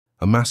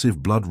A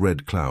massive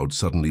blood-red cloud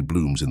suddenly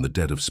blooms in the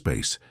dead of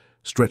space,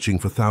 stretching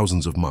for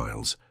thousands of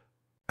miles.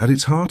 At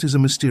its heart is a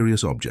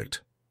mysterious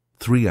object.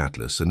 3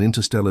 Atlas, an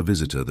interstellar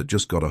visitor that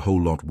just got a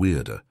whole lot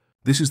weirder.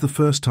 This is the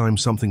first time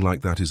something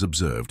like that is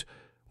observed,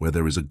 where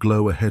there is a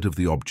glow ahead of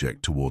the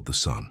object toward the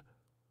sun.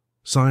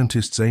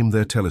 Scientists aim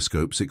their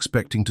telescopes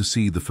expecting to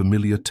see the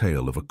familiar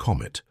tail of a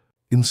comet.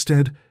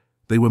 Instead,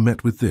 they were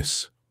met with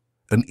this,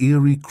 an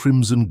eerie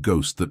crimson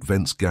ghost that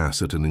vents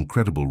gas at an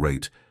incredible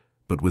rate,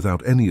 but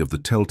without any of the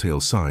telltale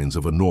signs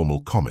of a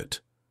normal comet.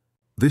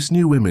 This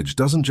new image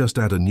doesn't just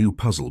add a new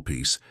puzzle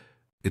piece,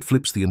 it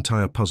flips the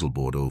entire puzzle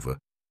board over.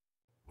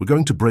 We're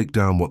going to break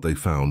down what they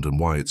found and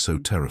why it's so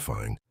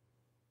terrifying.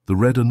 The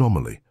red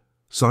anomaly.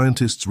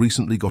 Scientists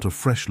recently got a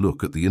fresh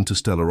look at the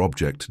interstellar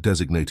object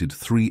designated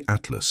 3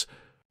 Atlas,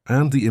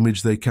 and the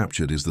image they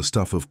captured is the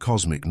stuff of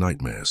cosmic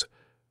nightmares.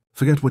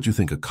 Forget what you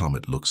think a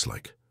comet looks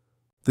like.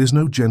 There's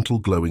no gentle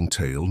glowing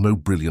tail, no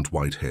brilliant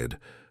white head.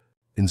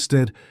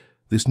 Instead,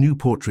 this new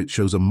portrait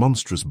shows a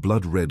monstrous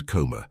blood-red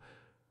coma,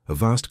 a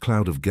vast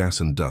cloud of gas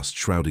and dust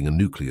shrouding a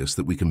nucleus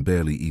that we can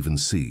barely even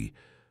see.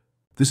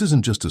 This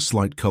isn't just a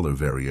slight color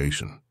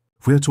variation.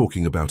 We're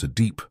talking about a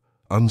deep,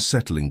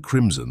 unsettling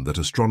crimson that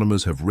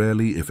astronomers have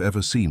rarely, if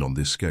ever, seen on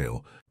this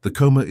scale. The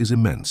coma is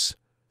immense,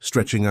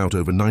 stretching out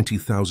over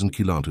 90,000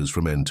 kilometers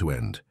from end to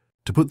end.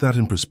 To put that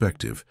in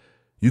perspective,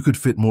 you could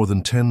fit more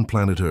than 10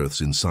 planet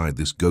Earths inside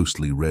this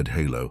ghostly red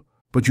halo.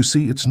 But you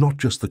see, it's not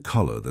just the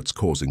color that's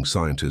causing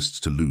scientists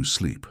to lose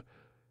sleep.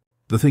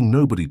 The thing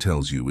nobody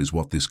tells you is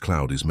what this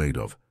cloud is made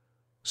of.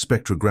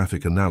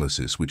 Spectrographic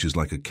analysis, which is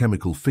like a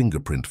chemical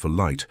fingerprint for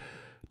light,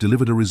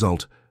 delivered a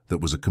result that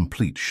was a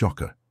complete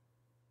shocker.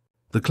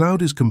 The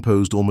cloud is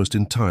composed almost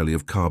entirely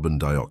of carbon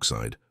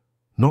dioxide,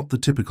 not the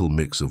typical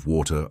mix of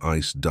water,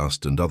 ice,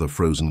 dust, and other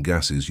frozen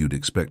gases you'd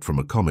expect from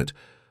a comet,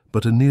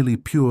 but a nearly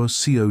pure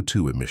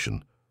CO2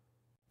 emission.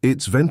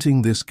 It's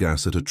venting this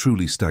gas at a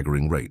truly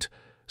staggering rate,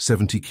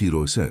 70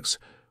 kS,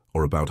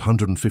 or about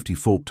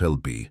 154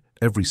 lb,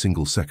 every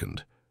single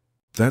second.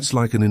 That's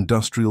like an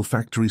industrial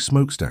factory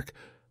smokestack,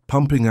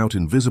 pumping out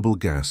invisible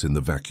gas in the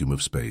vacuum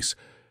of space.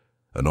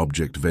 An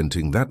object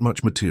venting that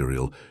much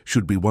material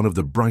should be one of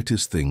the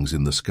brightest things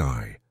in the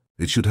sky.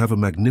 It should have a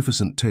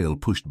magnificent tail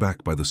pushed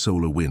back by the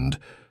solar wind,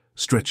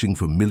 stretching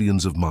for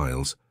millions of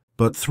miles.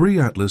 But 3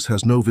 Atlas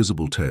has no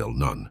visible tail,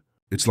 none.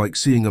 It's like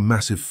seeing a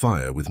massive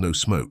fire with no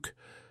smoke.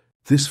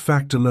 This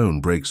fact alone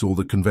breaks all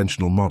the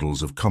conventional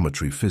models of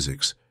cometary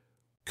physics.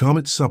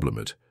 Comets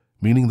sublimate,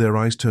 meaning their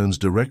ice turns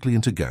directly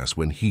into gas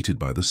when heated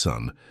by the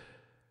sun,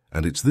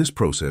 and it's this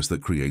process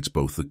that creates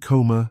both the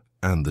coma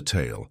and the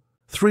tail.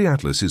 3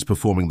 Atlas is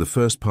performing the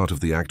first part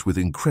of the act with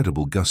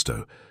incredible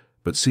gusto,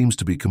 but seems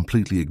to be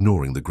completely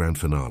ignoring the grand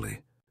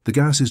finale. The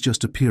gas is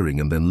just appearing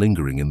and then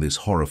lingering in this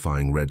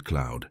horrifying red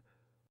cloud.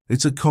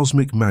 It's a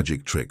cosmic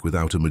magic trick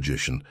without a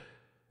magician,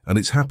 and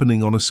it's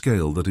happening on a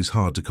scale that is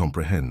hard to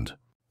comprehend.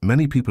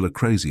 Many people are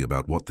crazy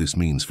about what this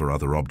means for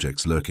other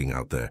objects lurking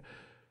out there.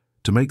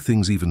 To make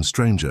things even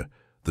stranger,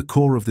 the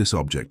core of this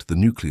object, the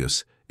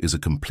nucleus, is a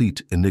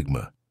complete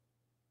enigma.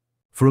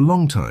 For a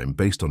long time,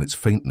 based on its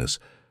faintness,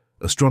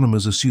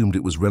 astronomers assumed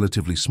it was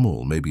relatively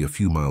small, maybe a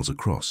few miles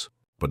across.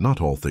 But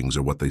not all things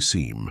are what they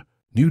seem.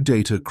 New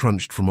data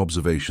crunched from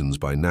observations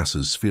by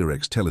NASA's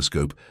SPHEREX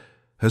telescope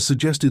has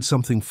suggested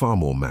something far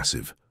more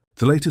massive.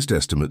 The latest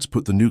estimates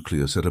put the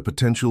nucleus at a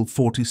potential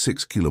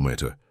 46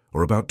 kilometer,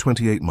 or about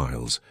 28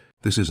 miles.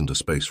 This isn't a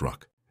space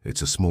rock,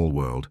 it's a small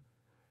world.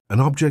 An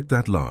object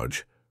that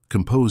large,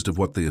 composed of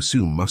what they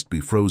assume must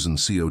be frozen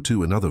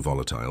CO2 and other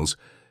volatiles,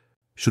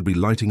 should be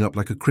lighting up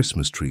like a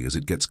Christmas tree as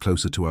it gets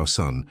closer to our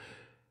sun,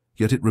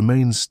 yet it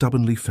remains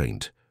stubbornly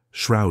faint,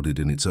 shrouded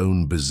in its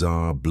own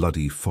bizarre,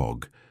 bloody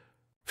fog.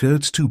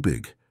 It's too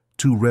big,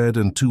 too red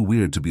and too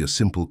weird to be a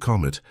simple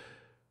comet,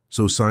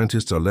 so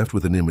scientists are left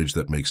with an image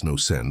that makes no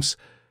sense,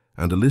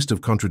 and a list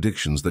of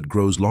contradictions that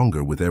grows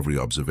longer with every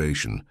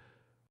observation.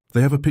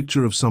 They have a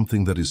picture of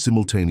something that is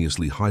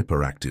simultaneously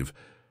hyperactive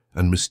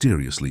and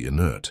mysteriously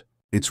inert.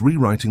 It's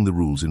rewriting the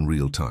rules in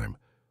real time,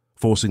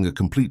 forcing a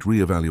complete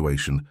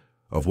re-evaluation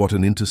of what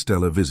an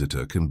interstellar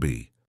visitor can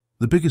be.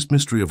 The biggest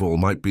mystery of all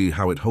might be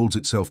how it holds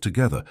itself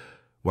together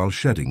while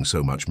shedding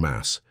so much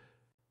mass.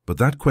 But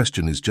that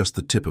question is just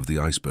the tip of the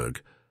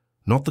iceberg,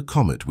 not the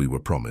comet we were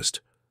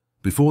promised.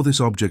 Before this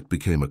object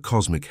became a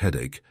cosmic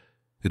headache,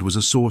 it was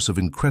a source of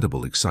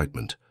incredible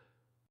excitement.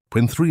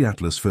 When 3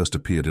 Atlas first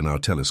appeared in our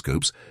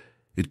telescopes,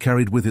 it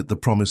carried with it the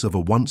promise of a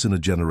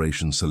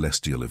once-in-a-generation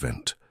celestial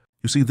event.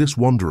 You see, this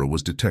wanderer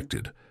was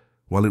detected,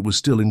 while it was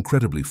still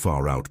incredibly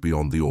far out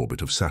beyond the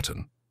orbit of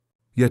Saturn.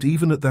 Yet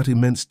even at that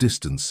immense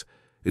distance,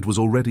 it was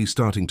already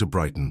starting to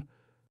brighten.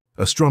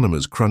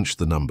 Astronomers crunched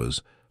the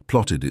numbers,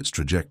 plotted its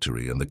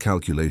trajectory, and the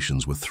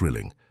calculations were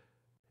thrilling.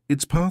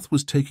 Its path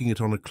was taking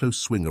it on a close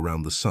swing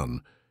around the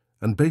sun,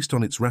 and based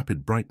on its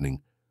rapid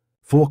brightening,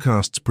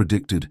 forecasts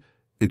predicted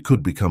it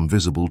could become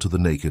visible to the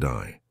naked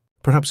eye,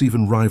 perhaps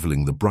even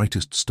rivaling the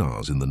brightest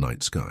stars in the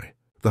night sky.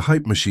 The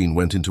hype machine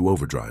went into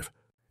overdrive.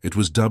 It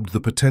was dubbed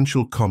the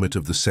potential comet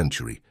of the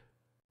century.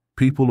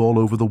 People all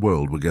over the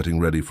world were getting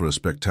ready for a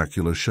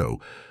spectacular show,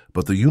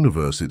 but the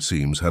universe, it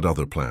seems, had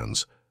other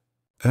plans.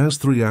 As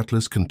 3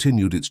 Atlas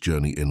continued its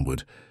journey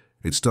inward,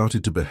 it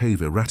started to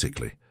behave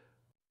erratically.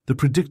 The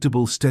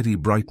predictable, steady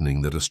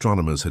brightening that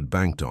astronomers had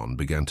banked on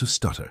began to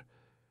stutter.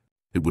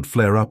 It would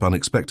flare up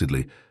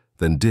unexpectedly,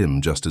 then dim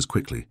just as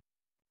quickly.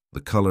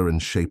 The color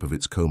and shape of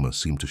its coma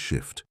seemed to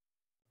shift.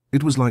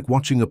 It was like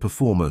watching a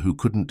performer who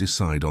couldn't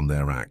decide on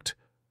their act.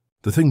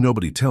 The thing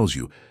nobody tells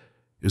you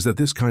is that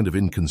this kind of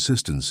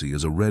inconsistency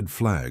is a red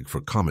flag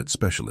for comet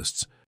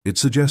specialists. It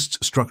suggests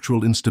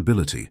structural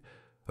instability,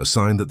 a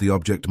sign that the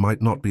object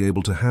might not be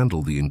able to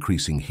handle the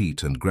increasing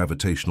heat and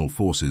gravitational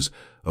forces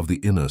of the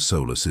inner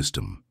solar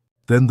system.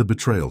 Then the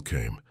betrayal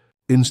came.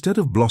 Instead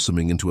of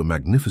blossoming into a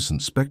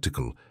magnificent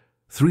spectacle,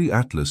 3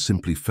 Atlas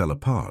simply fell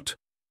apart,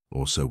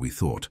 or so we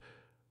thought.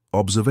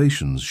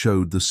 Observations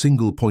showed the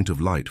single point of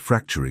light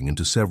fracturing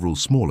into several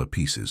smaller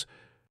pieces.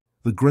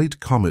 The great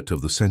comet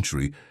of the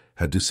century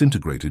had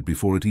disintegrated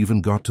before it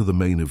even got to the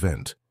main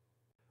event.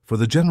 For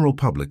the general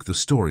public, the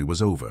story was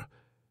over.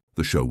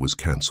 The show was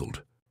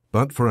cancelled.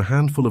 But for a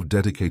handful of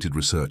dedicated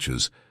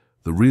researchers,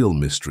 the real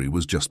mystery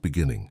was just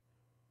beginning.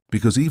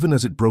 Because even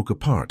as it broke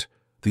apart,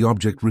 the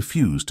object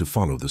refused to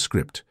follow the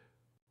script.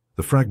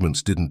 The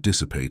fragments didn't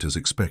dissipate as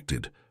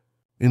expected.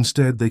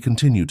 Instead, they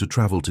continued to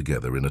travel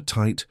together in a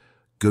tight,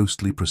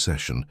 ghostly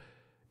procession,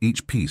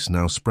 each piece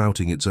now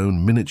sprouting its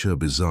own miniature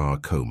bizarre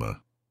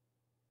coma.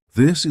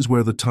 This is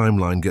where the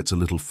timeline gets a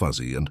little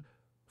fuzzy and,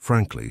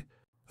 frankly,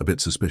 a bit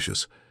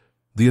suspicious.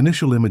 The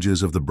initial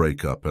images of the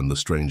breakup and the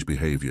strange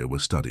behavior were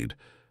studied,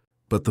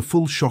 but the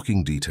full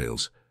shocking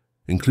details,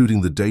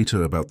 including the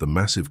data about the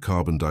massive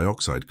carbon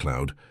dioxide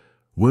cloud,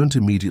 weren't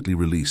immediately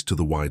released to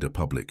the wider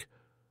public.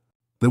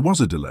 There was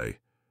a delay.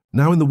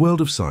 Now, in the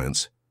world of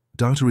science,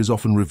 data is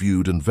often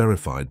reviewed and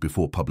verified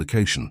before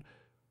publication,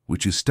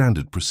 which is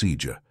standard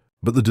procedure.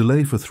 But the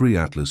delay for 3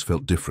 Atlas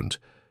felt different,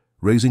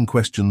 raising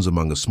questions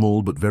among a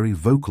small but very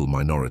vocal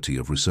minority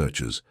of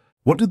researchers.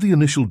 What did the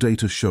initial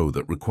data show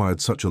that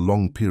required such a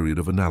long period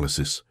of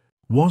analysis?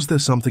 Was there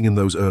something in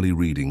those early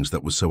readings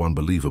that was so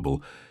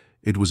unbelievable,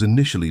 it was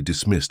initially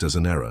dismissed as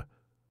an error?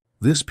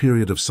 This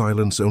period of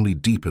silence only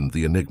deepened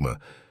the enigma.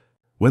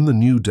 When the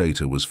new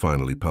data was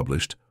finally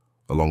published,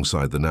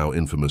 alongside the now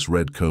infamous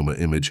red coma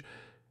image,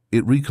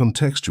 it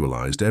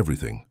recontextualized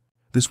everything.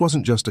 This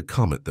wasn't just a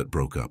comet that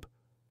broke up.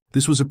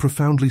 This was a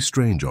profoundly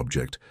strange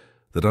object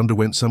that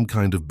underwent some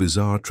kind of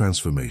bizarre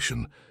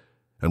transformation,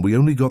 and we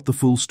only got the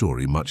full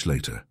story much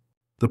later.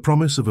 The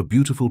promise of a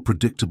beautiful,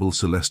 predictable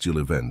celestial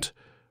event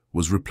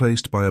was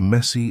replaced by a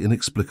messy,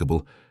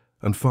 inexplicable,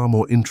 and far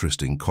more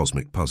interesting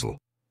cosmic puzzle.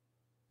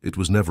 It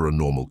was never a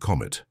normal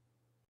comet.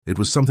 It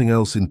was something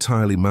else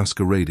entirely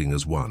masquerading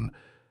as one,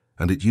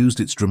 and it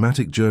used its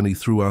dramatic journey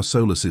through our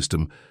solar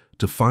system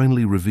to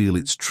finally reveal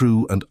its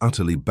true and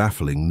utterly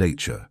baffling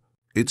nature.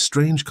 Its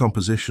strange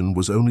composition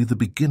was only the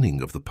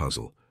beginning of the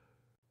puzzle.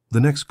 The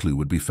next clue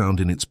would be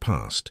found in its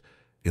past,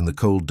 in the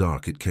cold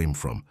dark it came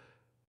from.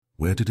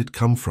 Where did it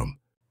come from?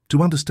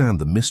 To understand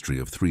the mystery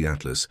of 3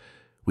 Atlas,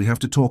 we have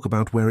to talk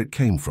about where it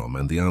came from,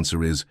 and the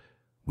answer is,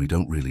 we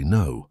don't really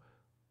know.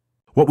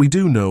 What we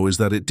do know is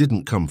that it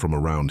didn't come from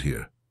around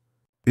here.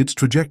 Its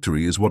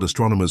trajectory is what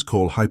astronomers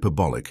call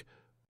hyperbolic,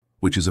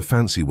 which is a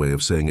fancy way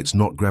of saying it's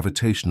not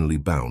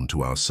gravitationally bound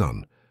to our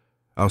sun.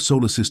 Our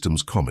solar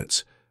system's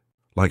comets,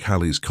 like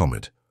Halley's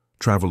Comet,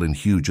 travel in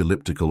huge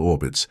elliptical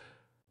orbits,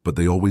 but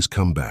they always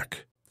come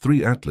back.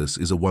 3 Atlas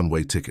is a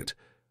one-way ticket.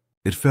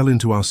 It fell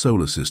into our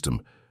solar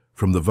system,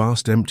 from the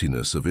vast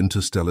emptiness of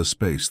interstellar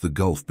space, the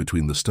gulf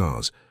between the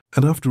stars,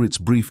 and after its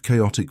brief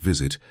chaotic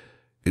visit,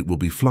 it will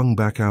be flung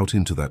back out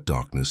into that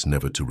darkness,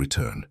 never to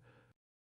return.